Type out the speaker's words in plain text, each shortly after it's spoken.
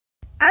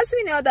As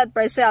we know that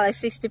Brazil is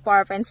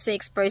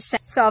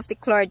 64.6%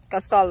 self-declared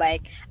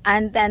Catholic,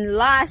 and then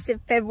last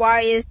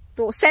February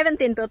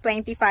 17 to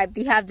 25,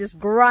 they have this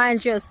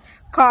grandiose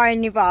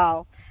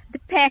carnival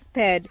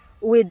depicted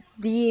with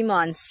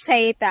demons,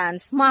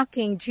 satans,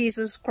 mocking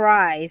Jesus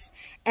Christ,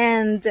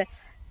 and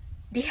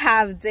they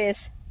have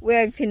this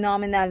weird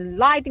phenomenon,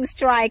 lightning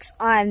strikes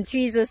on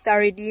Jesus the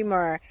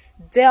Redeemer,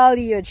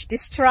 deluge,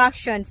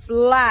 destruction,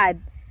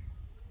 flood.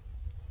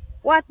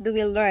 What do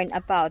we learn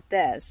about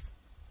this?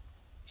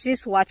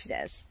 Just watch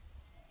this.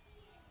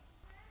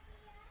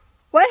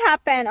 What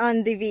happened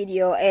on the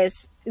video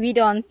is we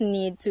don't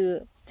need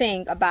to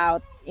think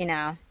about,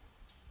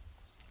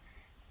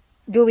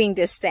 doing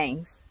these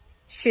things.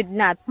 Should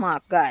not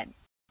mock God.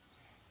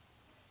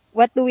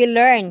 What do we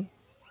learn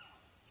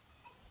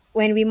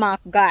when we mock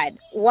God?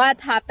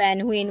 What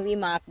happened when we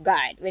mock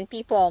God? When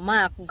people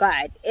mock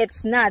God,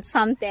 it's not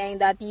something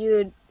that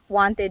you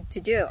wanted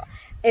to do.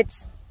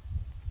 It's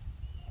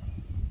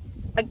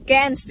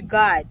against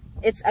God.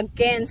 It's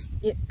against,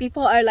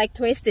 people are like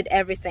twisted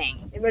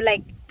everything. We're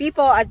like,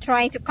 people are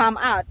trying to come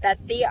out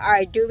that they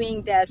are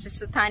doing this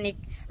satanic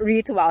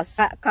rituals,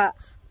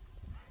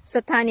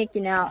 satanic,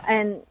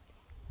 and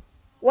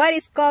what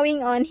is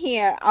going on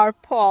here? Our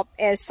Pope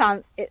is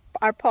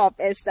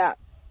that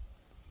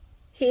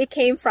he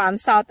came from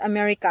South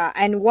America,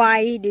 and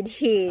why did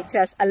he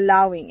just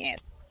allowing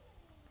it?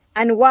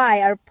 And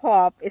why our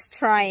Pope is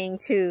trying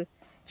to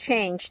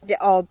change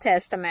the Old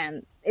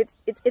Testament? It's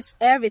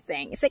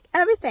everything. It's like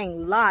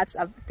everything. Lots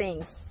of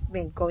things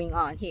been going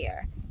on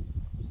here.